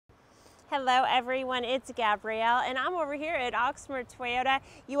Hello everyone, it's Gabrielle and I'm over here at Oxmoor Toyota.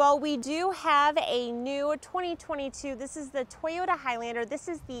 You all, we do have a new 2022. This is the Toyota Highlander. This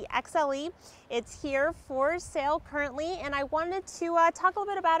is the XLE. It's here for sale currently and I wanted to talk a little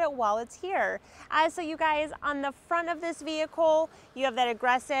bit about it while it's here. So you guys, on the front of this vehicle, you have that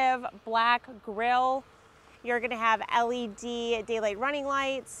aggressive black grille. You're gonna have LED daylight running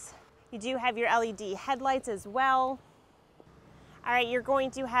lights. You do have your LED headlights as well. All right, you're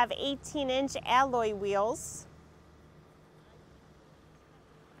going to have 18-inch alloy wheels.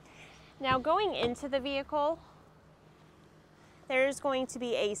 Now going into the vehicle, there's going to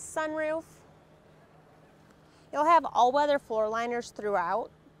be a sunroof. You'll have all-weather floor liners throughout.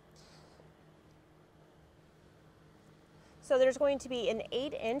 So there's going to be an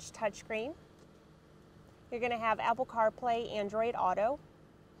 8-inch touchscreen. You're going to have Apple CarPlay, Android Auto.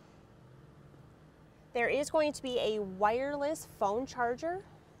 There is going to be a wireless phone charger.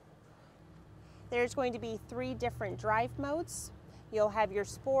 There's going to be 3 different drive modes. You'll have your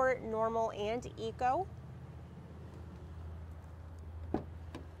Sport, Normal, and Eco.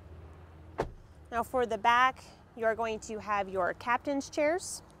 Now for the back, you're going to have your captain's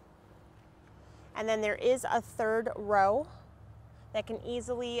chairs. And then there is a 3rd row that can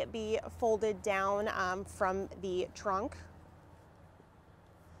easily be folded down from the trunk.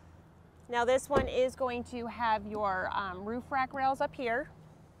 Now this one is going to have your roof rack rails up here.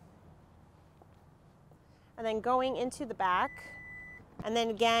 And then going into the back. And then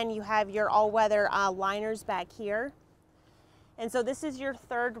again, you have your all-weather liners back here. And so this is your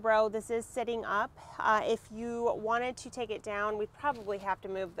 3rd row. This is sitting up. If you wanted to take it down, we'd probably have to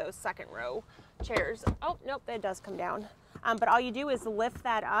move those 2nd row chairs. Oh, nope, that does come down. But all you do is lift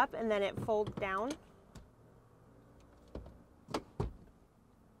that up and then it folds down.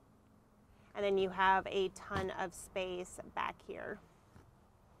 And then you have a ton of space back here.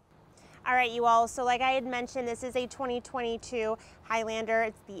 All right, you all, so like I had mentioned, this is a 2022 Highlander.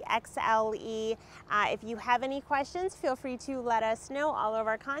 It's the XLE. If you have any questions, feel free to let us know. All of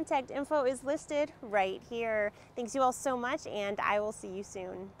our contact info is listed right here. Thanks you all so much, and I will see you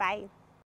soon. Bye.